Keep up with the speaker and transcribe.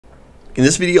In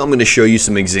this video, I'm going to show you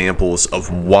some examples of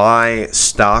why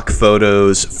stock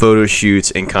photos, photo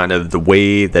shoots, and kind of the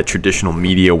way that traditional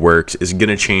media works is going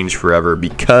to change forever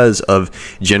because of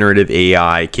generative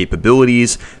AI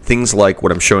capabilities. Things like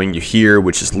what I'm showing you here,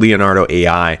 which is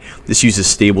Leonardo.ai. This uses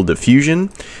stable diffusion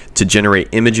to generate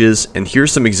images. And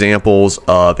here's some examples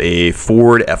of a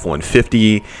Ford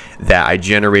F-150 that I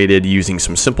generated using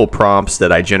some simple prompts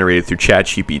that I generated through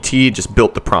ChatGPT. Just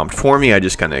built the prompt for me. I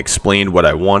just kind of explained what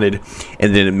I wanted,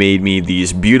 and then it made me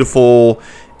these beautiful,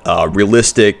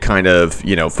 realistic kind of,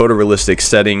 photorealistic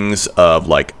settings of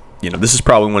this is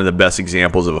probably one of the best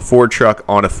examples of a Ford truck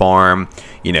on a farm.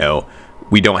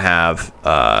 We don't have,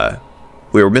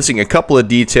 we were missing a couple of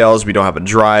details. We don't have a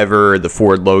driver. The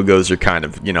Ford logos are kind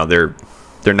of,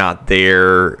 they're not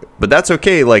there, but that's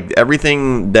okay. Like,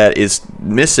 everything that is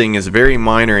missing is very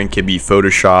minor and can be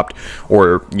photoshopped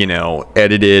or,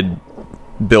 edited,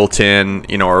 built in,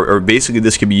 or basically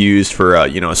this could be used for, a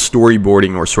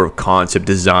storyboarding or sort of concept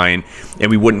design, and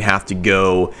we wouldn't have to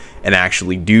go and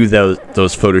actually do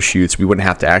those photo shoots. We wouldn't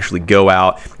have to actually go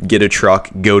out, get a truck,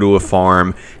 go to a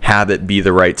farm, have it be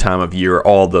the right time of year,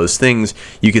 all those things.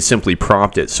 You could simply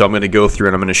prompt it. So I'm going to go through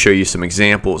and I'm going to show you some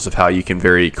examples of how you can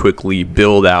very quickly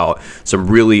build out some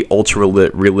really ultra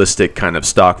realistic kind of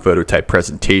stock photo type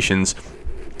presentations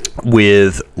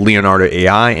with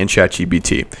Leonardo.ai and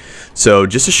ChatGPT. So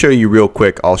just to show you real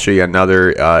quick, I'll show you another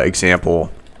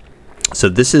example. So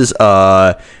this is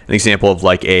an example of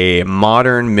like a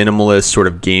modern minimalist sort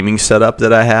of gaming setup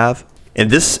that I have. And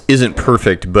this isn't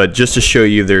perfect, but just to show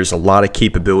you, there's a lot of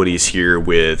capabilities here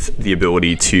with the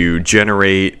ability to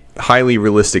generate highly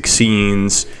realistic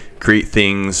scenes, create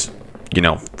things,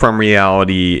 from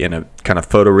reality in a kind of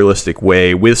photorealistic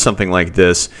way with something like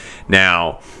this.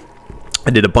 Now, I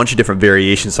did a bunch of different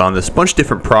variations on this, a bunch of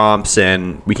different prompts,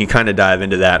 and we can kind of dive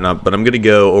into that. But I'm going to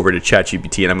go over to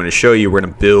ChatGPT and I'm going to show you, we're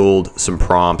going to build some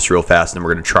prompts real fast and then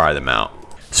we're going to try them out.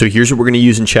 So here's what we're going to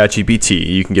use in ChatGPT.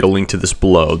 You can get a link to this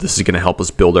below. This is going to help us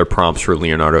build our prompts for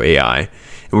Leonardo.ai. And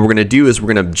what we're going to do is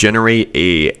we're going to generate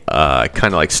a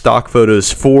kind of like stock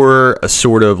photos for a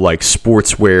sort of like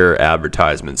sportswear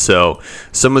advertisement. So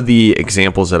some of the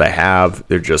examples that I have,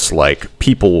 they're just like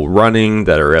people running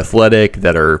that are athletic,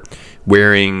 that are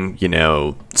wearing,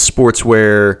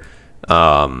 sportswear.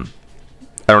 I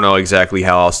don't know exactly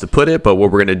how else to put it, but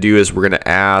what we're going to do is we're going to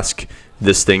ask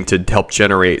this thing to help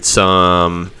generate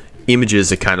some images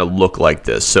that kind of look like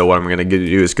this. So what I'm going to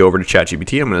do is go over to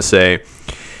ChatGPT. I'm going to say,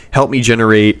 help me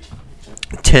generate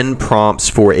 10 prompts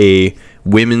for a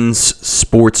women's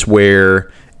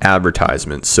sportswear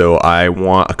advertisement. So I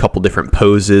want a couple different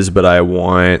poses, but I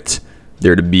want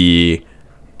there to be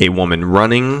a woman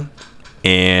running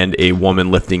and a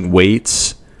woman lifting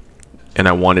weights, and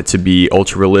I want it to be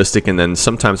ultra realistic. And then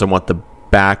sometimes I want the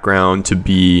background to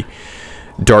be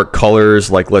dark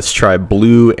colors, like let's try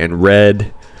blue and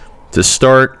red to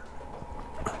start.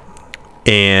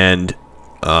 And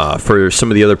for some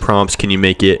of the other prompts, can you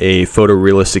make it a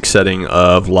photorealistic setting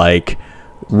of like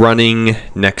running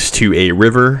next to a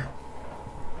river?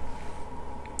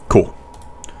 Cool.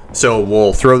 So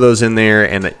we'll throw those in there,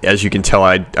 and as you can tell,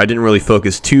 I didn't really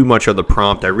focus too much on the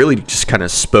prompt. I really just kind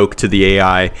of spoke to the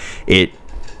AI. It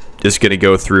is going to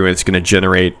go through and it's going to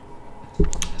generate,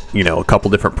 a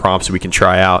couple different prompts that we can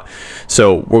try out.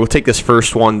 So we'll take this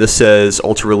first one. This says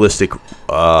ultra realistic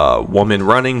woman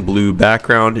running, blue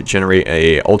background, generate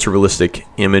a ultra realistic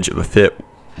image of a fit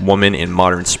woman in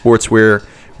modern sportswear,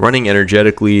 running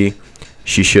energetically.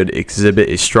 She should exhibit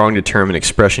a strong, determined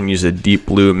expression. Use a deep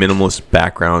blue minimalist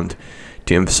background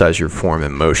to emphasize your form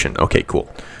and motion. Okay, cool.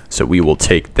 So we will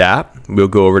take that. We'll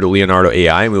go over to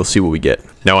Leonardo.ai and we'll see what we get.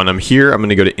 Now, when I'm here, I'm going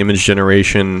to go to image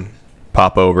generation,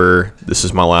 pop over. This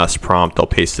is my last prompt. I'll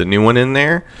paste a new one in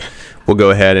there. We'll go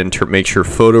ahead and make sure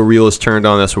photo reel is turned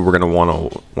on. That's what we're going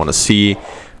to want to see.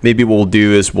 Maybe what we'll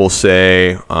do is we'll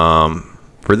say,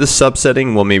 for this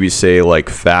subsetting, we'll maybe say like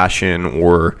fashion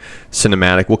or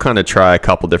cinematic. We'll kind of try a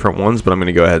couple different ones, but I'm going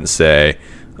to go ahead and say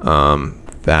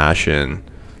fashion,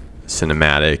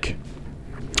 cinematic.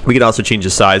 We could also change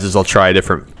the sizes. I'll try a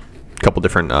couple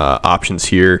different options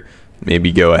here.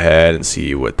 Maybe go ahead and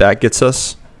see what that gets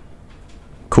us.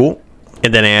 Cool.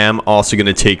 And then I am also going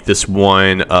to take this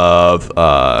one of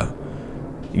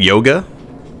yoga.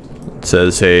 It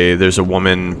says, hey, there's a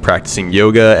woman practicing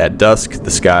yoga at dusk.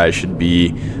 The sky should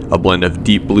be a blend of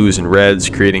deep blues and reds,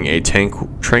 creating a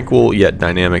tranquil yet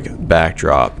dynamic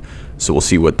backdrop. So we'll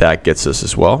see what that gets us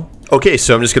as well. Okay,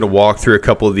 so I'm just going to walk through a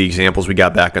couple of the examples we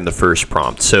got back on the first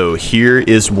prompt. So here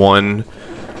is one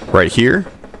right here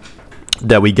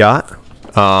that we got.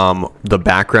 The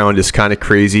background is kind of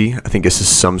crazy. I think this is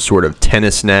some sort of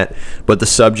tennis net, but the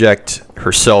subject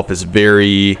herself is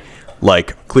very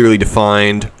like clearly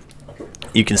defined.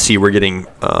 You can see we're getting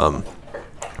kind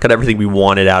of everything we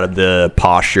wanted out of the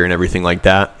posture and everything like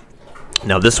that.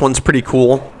 Now this one's pretty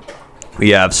cool. We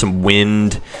have some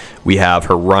wind. We have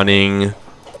her running.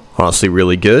 Honestly,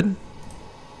 really good.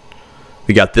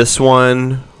 We got this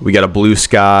one. We got a blue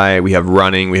sky. We have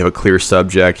running. We have a clear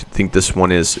subject. I think this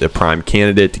one is a prime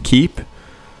candidate to keep.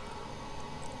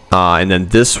 And then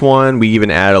this one, we even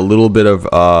add a little bit of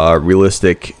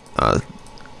realistic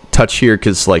touch here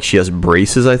because like she has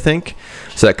braces, I think.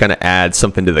 So that kind of adds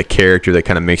something to the character that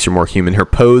kind of makes her more human. Her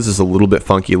pose is a little bit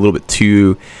funky, a little bit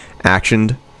too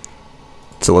actioned.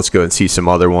 So let's go and see some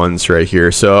other ones right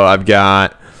here. So I've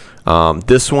got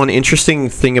this one. Interesting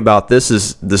thing about this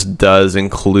is this does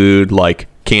include like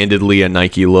candidly a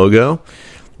Nike logo,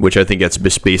 which I think that's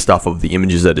just based off of the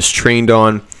images that it's trained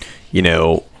on. You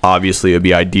know, obviously it would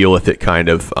be ideal if it kind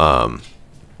of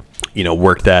you know,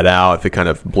 worked that out, if it kind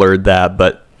of blurred that,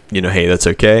 but you know, hey, that's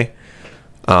okay.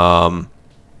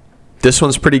 This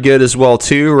one's pretty good as well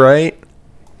too, right?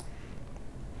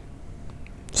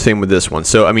 Same with this one.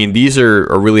 So I mean, these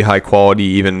are really high quality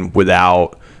even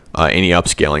without any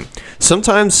upscaling.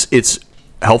 Sometimes it's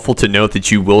helpful to note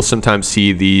that you will sometimes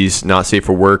see these not safe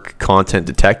for work content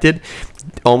detected.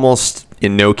 Almost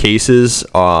in no cases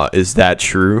is that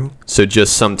true. So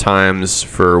just sometimes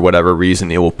for whatever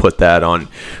reason it will put that on.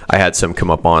 I had some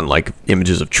come up on like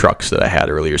images of trucks that I had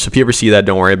earlier. So if you ever see that,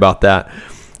 don't worry about that.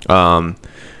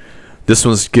 This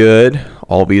one's good.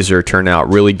 All these are turned out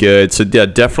really good. So yeah,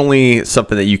 definitely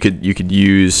something that you could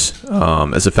use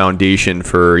as a foundation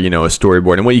for, you know, a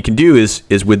storyboard. And what you can do is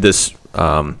with this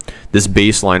this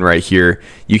baseline right here,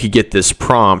 you could get this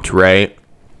prompt, right,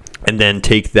 and then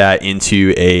take that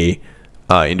into a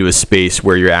space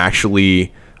where you're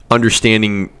actually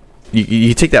understanding.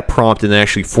 You take that prompt and then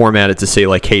actually format it to say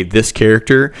like, hey, this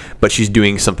character, but she's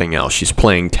doing something else. She's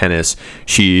playing tennis.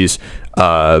 She's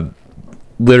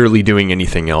literally doing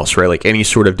anything else, right? Like any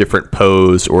sort of different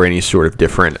pose or any sort of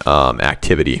different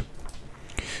activity.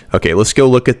 Okay, let's go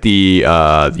look at the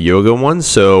yoga one.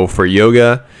 So for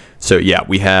yoga, so yeah,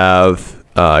 we have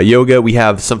yoga. We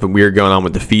have something weird going on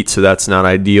with the feet, so that's not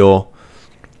ideal.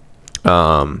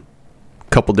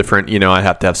 Couple different, you know, I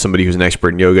have to have somebody who's an expert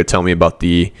in yoga tell me about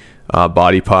the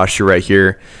body posture right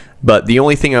here. But the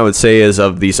only thing I would say is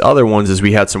of these other ones is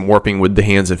we had some warping with the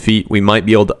hands and feet. We might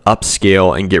be able to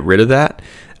upscale and get rid of that.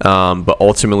 But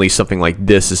ultimately something like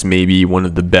this is maybe one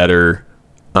of the better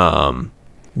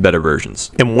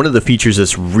versions. And one of the features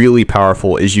that's really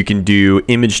powerful is you can do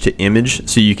image to image.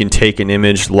 So you can take an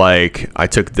image, like I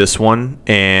took this one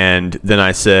and then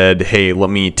I said, hey,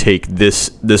 let me take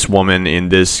this woman in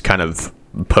this kind of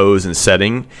pose and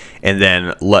setting, and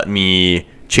then let me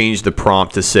change the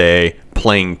prompt to say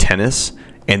playing tennis.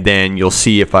 And then you'll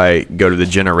see if I go to the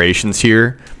generations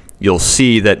here, you'll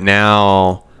see that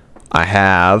now I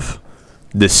have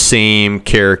the same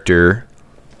character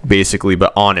basically,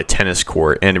 but on a tennis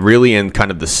court, and really in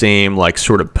kind of the same like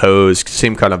sort of pose,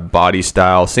 same kind of body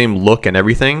style, same look and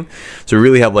everything. So we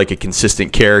really have like a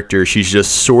consistent character. She's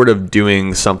just sort of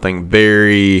doing something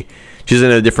very, she's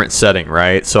in a different setting,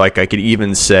 right? So like I could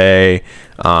even say,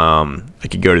 I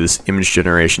could go to this image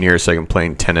generation here, so I can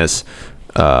playing tennis,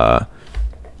 or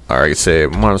I could say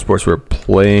modern sports, we're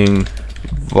playing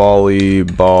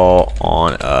volleyball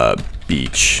on a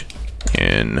beach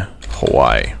in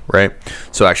Hawaii, right?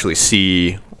 So actually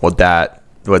see what that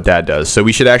does. So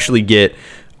we should actually get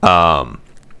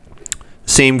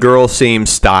same girl, same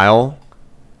style,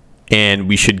 and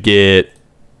we should get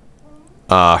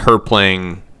her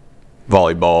playing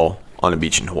volleyball on a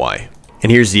beach in Hawaii.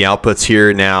 And here's the outputs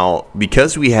here. Now,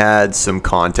 because we had some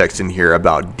context in here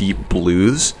about deep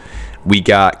blues, we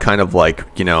got kind of like,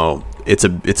 you know, it's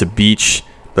a beach,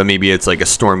 but maybe it's like a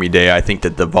stormy day. I think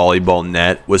that the volleyball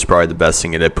net was probably the best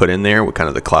thing that I put in there with kind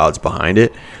of the clouds behind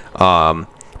it. But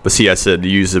see, I said to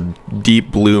use a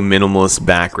deep blue minimalist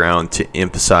background to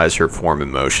emphasize her form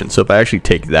and motion. So if I actually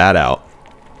take that out,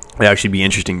 it'd actually be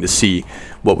interesting to see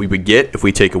what we would get if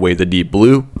we take away the deep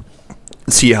blue,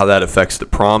 see how that affects the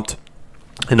prompt,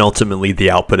 and ultimately the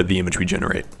output of the image we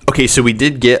generate. Okay, so we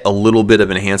did get a little bit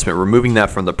of enhancement, removing that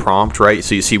from the prompt, right?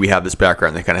 So you see we have this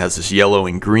background that kind of has this yellow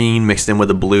and green mixed in with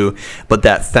the blue, but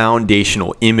that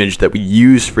foundational image that we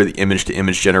use for the image to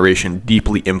image generation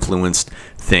deeply influenced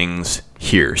things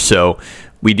here. So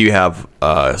we do have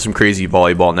some crazy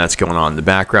volleyball nets going on in the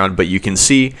background, but you can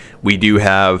see we do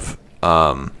have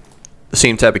the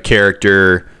same type of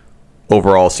character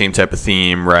overall same type of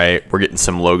theme, right? We're getting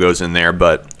some logos in there,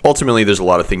 but ultimately there's a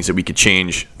lot of things that we could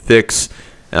change, fix,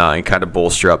 and kind of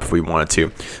bolster up if we wanted to.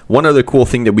 One other cool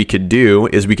thing that we could do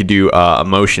is we could do a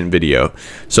motion video.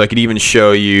 So I could even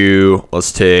show you,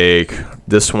 let's take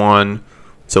this one.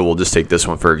 So we'll just take this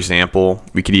one for example.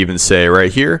 We could even say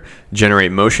right here,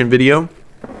 generate motion video.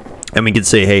 And we could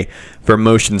say, hey, for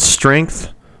motion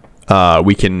strength,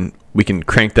 we can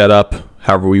crank that up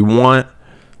however we want.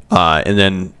 And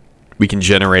then we can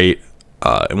generate,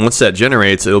 and once that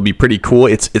generates, it'll be pretty cool.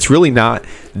 It's really not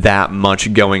that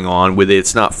much going on with it.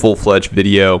 It's not full-fledged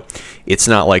video. It's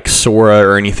not like Sora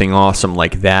or anything awesome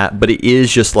like that, but it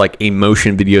is just like a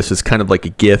motion video, so it's kind of like a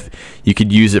GIF. You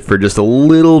could use it for just a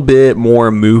little bit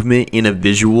more movement in a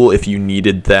visual if you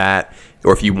needed that,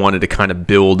 or if you wanted to kind of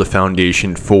build a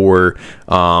foundation for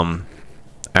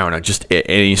I don't know, just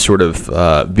any sort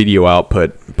of video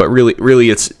output. But really,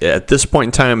 it's at this point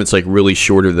in time, it's like really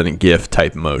shorter than a GIF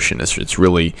type motion. It's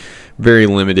really very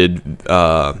limited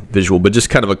visual, but just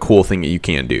kind of a cool thing that you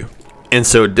can do. And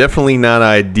so definitely not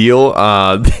ideal.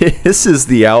 This is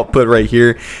the output right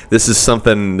here. This is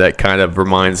something that kind of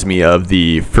reminds me of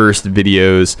the first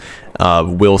videos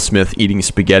of Will Smith eating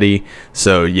spaghetti.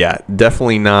 So yeah,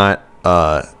 definitely not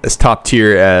as top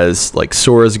tier as like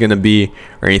Sora's gonna be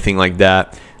or anything like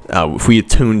that. If we had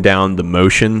tuned down the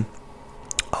motion,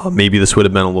 maybe this would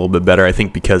have been a little bit better. I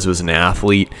think because it was an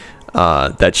athlete,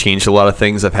 that changed a lot of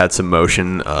things. I've had some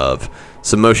motion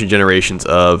generations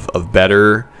of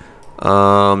better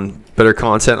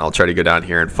content. I'll try to go down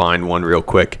here and find one real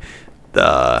quick.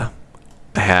 I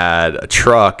had a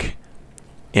truck,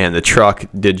 and the truck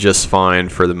did just fine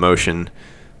for the motion.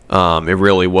 It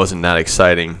really wasn't that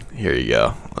exciting. Here you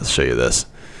go. Let's show you this.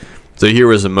 So here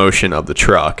was a motion of the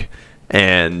truck,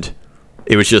 and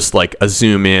it was just like a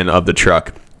zoom in of the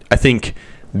truck. I think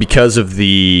because of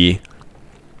the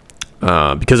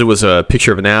because it was a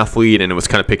picture of an athlete and it was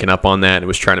kind of picking up on that and it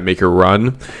was trying to make her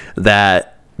run,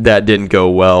 that didn't go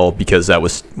well because that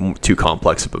was too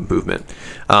complex of a movement.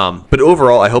 But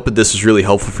overall, I hope that this is really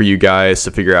helpful for you guys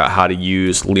to figure out how to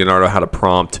use Leonardo, how to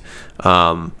prompt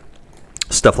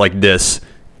stuff like this.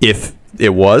 If it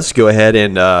was, go ahead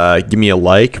and give me a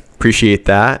like. Appreciate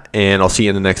that, and I'll see you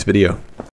in the next video.